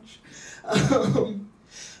so much.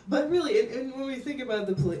 But really, and when we think about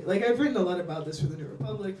the police, like I've written a lot about this for the New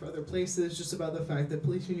Republic, for other places, just about the fact that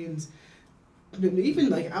police unions, even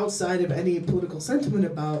like outside of any political sentiment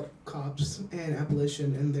about cops and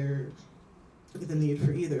abolition and the need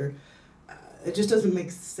for either, it just doesn't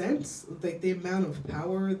make sense. Like the amount of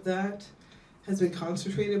power that has been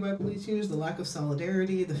concentrated by police unions, the lack of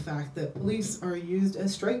solidarity, the fact that police are used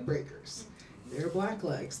as strike breakers. They're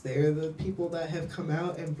blacklegs. They're the people that have come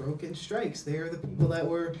out and broken strikes. They're the people that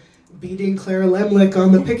were beating Clara Lemlich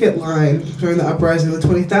on the picket line during the uprising of the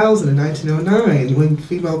 20,000 in 1909, when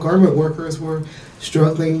female garment workers were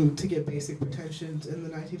struggling to get basic protections in the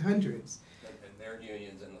 1900s. And their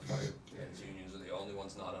unions and the firemen's unions are the only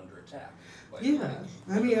ones not under attack. Yeah,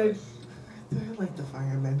 I mean, I like the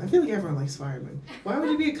firemen. I feel like everyone likes firemen. Why would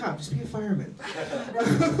you be a cop? Just be a fireman.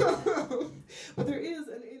 But there is,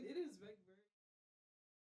 and it is very,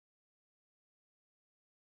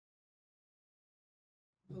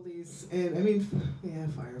 police, and I mean, yeah,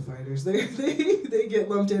 firefighters. They get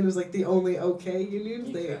lumped in as like the only okay unions.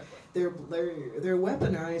 Exactly. They're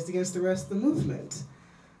weaponized against the rest of the movement.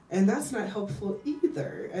 And that's not helpful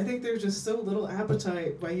either. I think there's just so little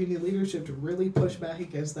appetite by union leadership to really push back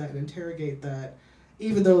against that and interrogate that,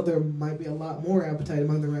 even though there might be a lot more appetite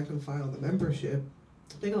among the rank and file and the membership.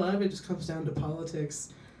 I think a lot of it just comes down to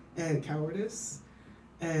politics and cowardice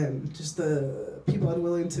and just the people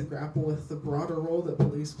unwilling to grapple with the broader role that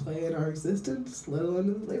police play in our existence, let alone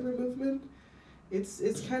in the labor movement. It's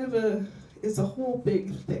kind of it's a whole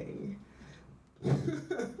big thing.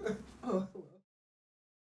 Oh, hello.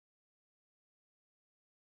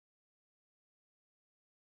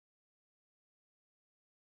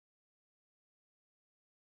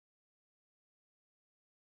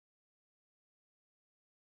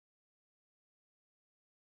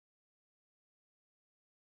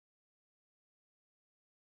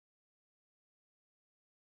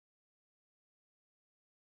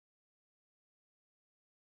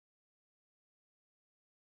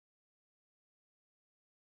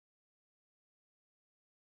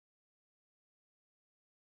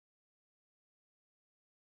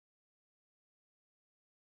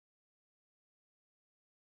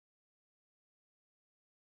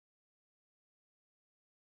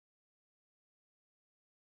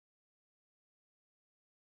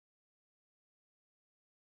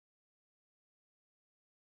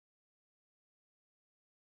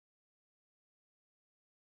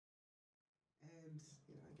 And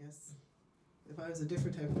I guess if I was a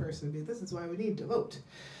different type of person, it'd be this is why we need to vote.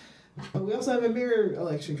 But we also have a mirror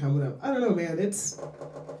election coming up. I don't know, man. It's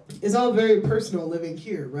all very personal living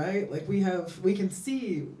here, right? Like we can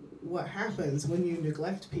see what happens when you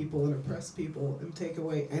neglect people and oppress people and take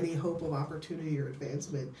away any hope of opportunity or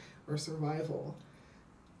advancement or survival.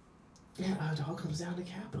 Yeah, it all comes down to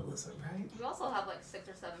capitalism, right? We also have like 6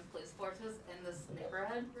 or 7 police forces in this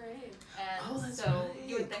neighborhood. Right. And so right.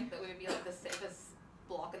 you would think that we would be like the safest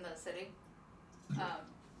block in the city.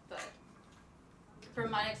 But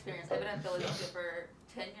from my experience, I've been in Philadelphia for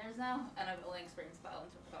 10 years now, and I've only experienced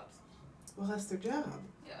violence with cops. Well, that's their job.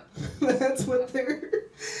 Yeah. That's what they're...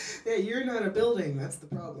 Yeah, you're not a building, that's the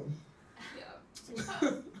problem. Yeah.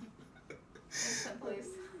 Instant police.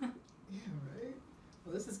 Yeah, right?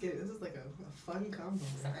 Well, this is like a fun combo.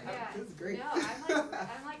 Sorry. Yeah. This is great. No,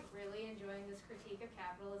 I'm like really enjoying this critique of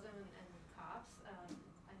capitalism and cops.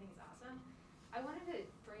 I think it's awesome. I wanted to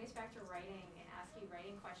bring us back to writing and ask you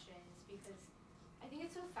writing questions because I think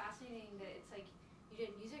it's so fascinating that it's like you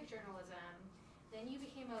did music journalism, then you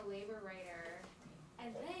became a labor writer,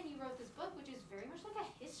 and then you wrote this book, which is very much like a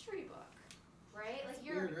history book, right? Like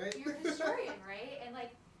you're weird, right? you're a historian, right? And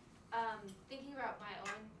like thinking about my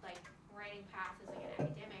own like writing path as like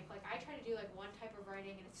an academic, like I try to do like one type of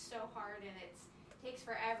writing and it's so hard and it takes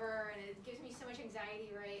forever and it gives me so much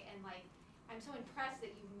anxiety, right? And like I'm so impressed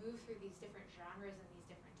that you move through these different genres and these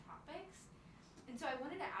different topics. And so I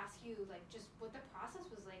wanted to ask you like just what the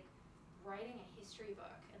process was like writing a history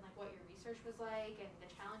book and like what your research was like and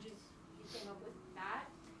the challenges you came up with that.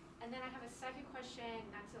 And then I have a second question,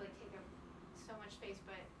 not to like take up so much space,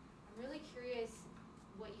 but I'm really curious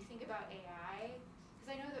what you think about AI.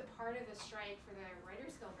 Because I know that part of the strike for the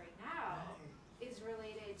Writers Guild right now is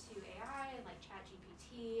related to AI and like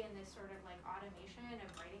ChatGPT and this sort of like automation of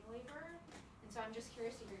writing labor. And so I'm just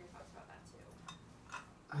curious to hear your thoughts about that too.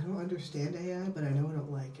 I don't understand AI, but I know I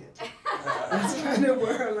don't like it. That's kind of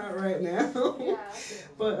where I'm at right now. Yeah.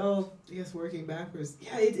 But I guess working backwards,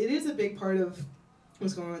 yeah, it is a big part of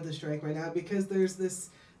what's going on with the strike right now because there's this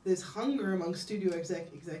hunger among studio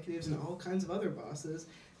executives and all kinds of other bosses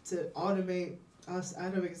to automate us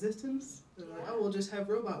out of existence. They're like, oh, we'll just have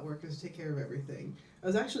robot workers take care of everything. I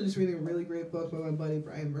was actually just reading a really great book by my buddy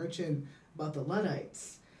Brian Merchant about the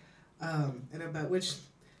Luddites, and about which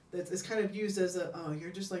it's kind of used as you're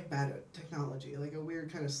just like bad at technology, like a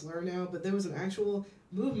weird kind of slur now, but there was an actual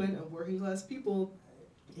movement of working class people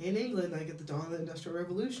in England, like at the dawn of the Industrial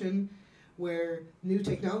Revolution, where new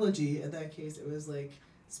technology, in that case it was like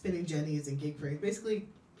spinning jennies and gig frames, basically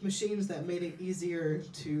machines that made it easier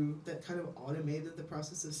that kind of automated the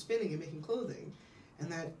process of spinning and making clothing.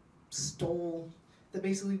 And that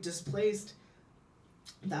basically displaced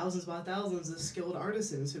thousands upon thousands of skilled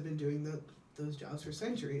artisans who've been doing those jobs for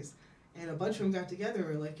centuries. And a bunch of them got together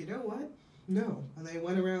and were like, you know what? No. And they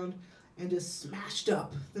went around and just smashed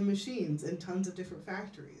up the machines in tons of different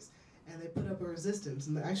factories. And they put up a resistance.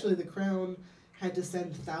 And actually the Crown had to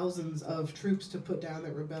send thousands of troops to put down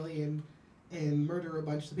that rebellion and murder a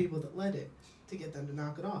bunch of the people that led it to get them to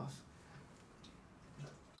knock it off.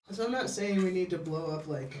 So I'm not saying we need to blow up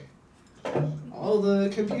like all the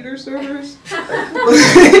computer servers,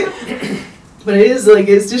 but it is like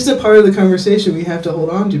it's just a part of the conversation we have to hold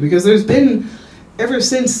on to because there's been, ever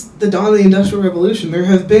since the dawn of the Industrial Revolution, there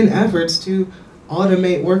have been efforts to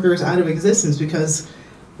automate workers out of existence because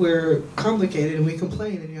we're complicated and we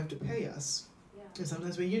complain and you have to pay us. Yeah. And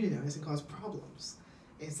sometimes we unionize and cause problems.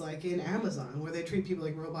 It's like in Amazon where they treat people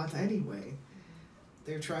like robots anyway.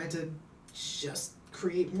 They're trying to just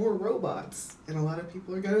create more robots and a lot of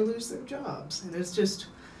people are going to lose their jobs. And it's just,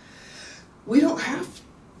 we don't have,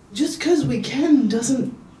 just because we can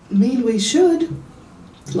doesn't mean we should.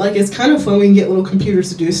 Like it's kind of fun we can get little computers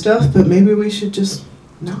to do stuff, but maybe we should just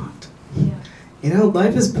not. Yeah. You know,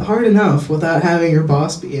 life is hard enough without having your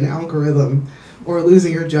boss be an algorithm or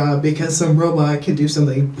losing your job because some robot can do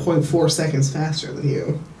something 0.4 seconds faster than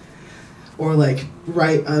you. Or like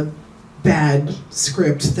write a bad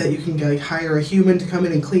script that you can like hire a human to come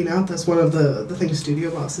in and clean out. That's one of the things studio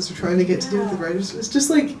bosses are trying to get to do with the writers. It's just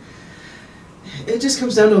like, it just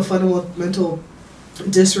comes down to a fundamental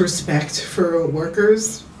disrespect for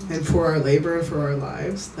workers and for our labor and for our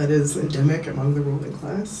lives that is endemic among the ruling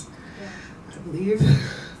class. I believe.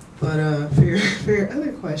 But for your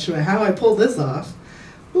other question about how I pulled this off,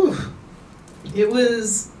 it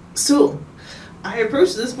was I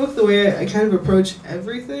approached this book the way I kind of approach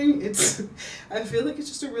everything. I feel like it's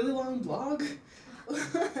just a really long blog.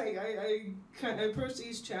 I approached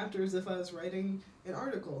each chapter as if I was writing an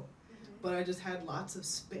article, but I just had lots of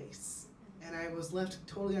space, and I was left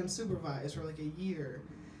totally unsupervised for like a year.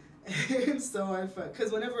 And so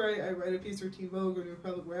because whenever I write a piece for Teen Vogue or New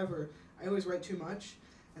Republic, wherever, I always write too much,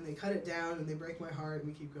 and they cut it down, and they break my heart, and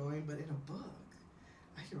we keep going. But in a book,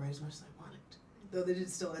 I can write as much as I wanted, though they did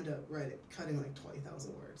still end up cutting like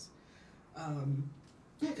 20,000 words.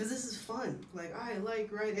 Yeah, because this is fun. Like, I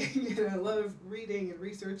like writing, and I love reading and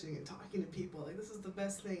researching and talking to people. Like, this is the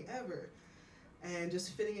best thing ever. And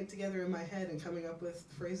just fitting it together in my head and coming up with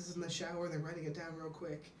phrases in the shower and then writing it down real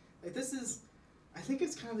quick. Like, I think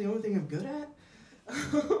it's kind of the only thing I'm good at.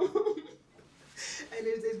 And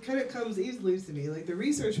it kind of comes easily to me. Like, the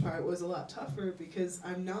research part was a lot tougher because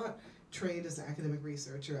I'm not trained as an academic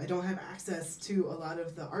researcher. I don't have access to a lot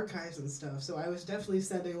of the archives and stuff, so I was definitely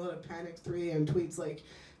sending a lot of panic 3 AM tweets like,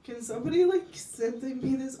 can somebody like send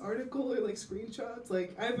me this article or like screenshots?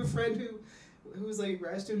 Like, I have a friend who who was like a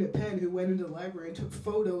grad student at Penn who went into the library and took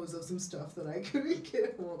photos of some stuff that I couldn't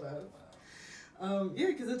get a hold of. Yeah,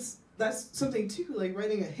 because that's something too, like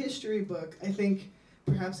writing a history book. I think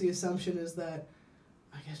perhaps the assumption is that,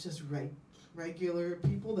 I guess, just regular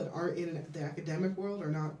people that aren't in the academic world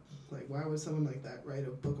are not, like, why would someone like that write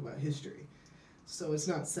a book about history? So it's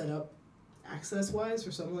not set up access-wise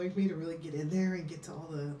for someone like me to really get in there and get to all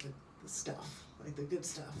the stuff, like the good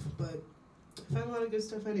stuff. But I found a lot of good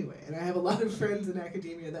stuff anyway, and I have a lot of friends in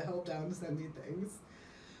academia that helped out and send me things.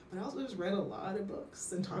 But I also just read a lot of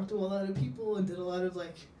books and talked to a lot of people and did a lot of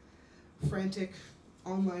like frantic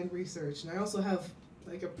online research. And I also have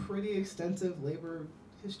like a pretty extensive labor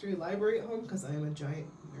history library at home because I am a giant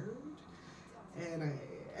nerd.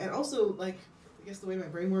 And also, like, I guess the way my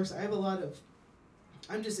brain works,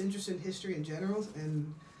 I'm just interested in history in general,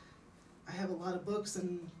 and I have a lot of books,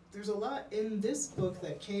 and there's a lot in this book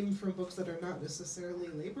that came from books that are not necessarily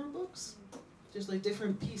labor books, just like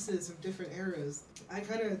different pieces of different eras. I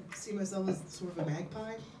kind of see myself as sort of a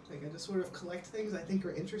magpie. Like, I just sort of collect things I think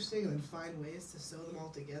are interesting and then find ways to sew them all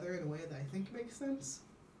together in a way that I think makes sense.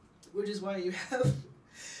 Which is why you have,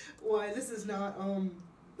 why this is not,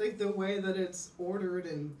 like the way that it's ordered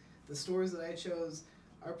and the stories that I chose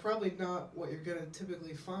are probably not what you're gonna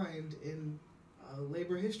typically find in a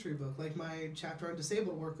labor history book. Like my chapter on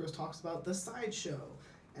disabled workers talks about the sideshow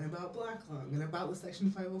and about Black Lung and about the Section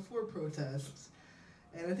 504 protests.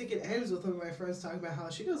 And I think it ends with one of my friends talking about how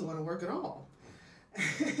she doesn't want to work at all.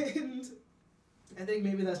 And I think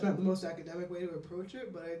maybe that's not the most academic way to approach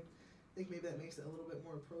it, but I think maybe that makes it a little bit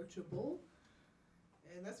more approachable.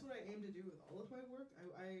 And that's what I aim to do with all of my work.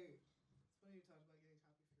 It's funny you talk about getting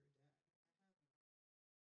copies for your dad.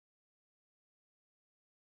 Barely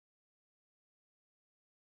graduated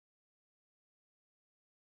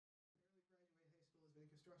high school, has been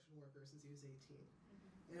a construction worker since he was 18.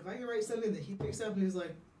 And if I can write something that he picks up and he's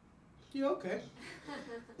like, "You okay?"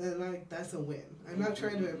 then like that's a win. I'm not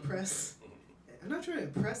trying to impress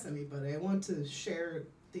anybody. I want to share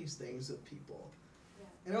these things with people. Yeah.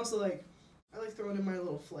 And also, like, I like throwing in my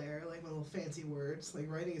little flair, like my little fancy words. Like,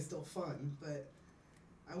 writing is still fun, but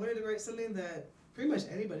I wanted to write something that pretty much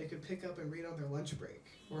anybody could pick up and read on their lunch break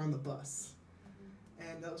or on the bus.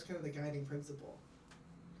 And that was kind of the guiding principle.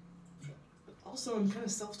 Also, I'm kind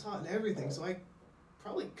of self-taught in everything, so I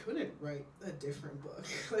probably couldn't write a different book.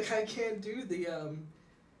 Like, I can't do the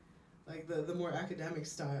more academic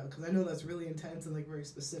style, because I know that's really intense and like very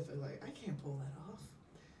specific. Like, I can't pull that off,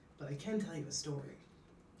 but I can tell you a story.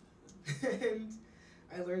 And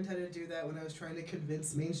I learned how to do that when I was trying to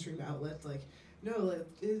convince mainstream outlets, like, no, like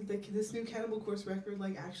this new Cannibal Corpse record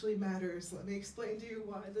like actually matters. Let me explain to you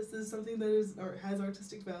why this is something that is or has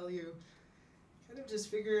artistic value. Kind of just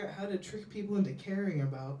figure out how to trick people into caring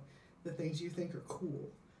about the things you think are cool.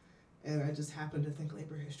 And I just happen to think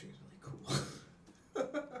labor history is really cool.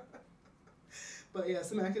 But yeah,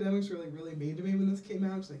 some academics were like really mean to me when this came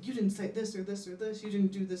out. It's like, you didn't cite this or this or this, you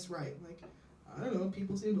didn't do this right. I'm like, I don't know,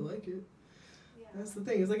 people seem to like it. Yeah. That's the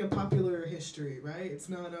thing, it's like a popular history, right? It's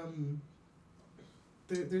not,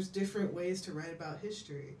 there's different ways to write about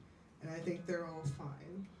history, and I think they're all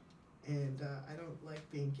fine. And I don't like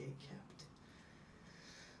being gatekept.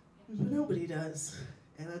 But nobody does.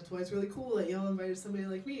 And that's why it's really cool that y'all invited somebody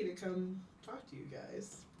like me to come talk to you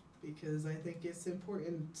guys. Because I think it's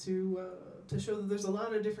important to show that there's a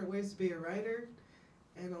lot of different ways to be a writer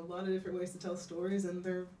and a lot of different ways to tell stories, and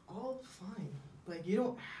they're all fine. Like, you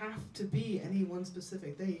don't have to be any one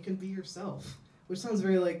specific thing. You can be yourself, which sounds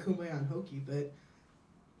very like kumbaya and hokey, but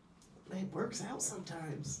it works out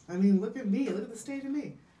sometimes. I mean, look at me. Look at the state of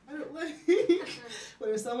me. I don't like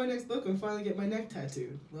when I sell my next book, I'm finally get my neck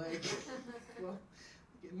tattooed. Like, well,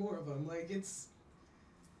 get more of them. Like, it's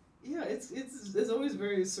always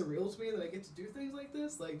very surreal to me that I get to do things like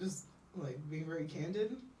this, like just like being very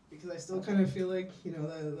candid, because I still kind of feel like, you know,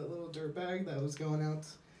 that little dirtbag that was going out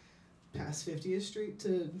past 50th Street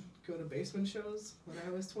to go to basement shows when I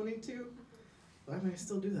was 22. But I might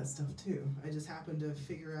still do that stuff too. I just happen to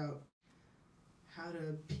figure out how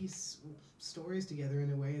to piece stories together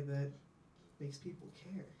in a way that makes people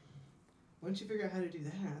care. Once you figure out how to do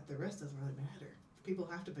that, the rest doesn't really matter. People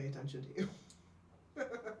have to pay attention to you.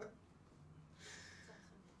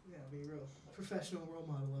 Yeah, be a real professional role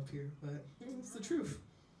model up here, but it's the truth.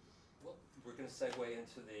 Well, we're going to segue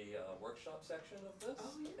into the workshop section of this.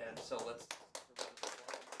 Oh, yeah. And so let's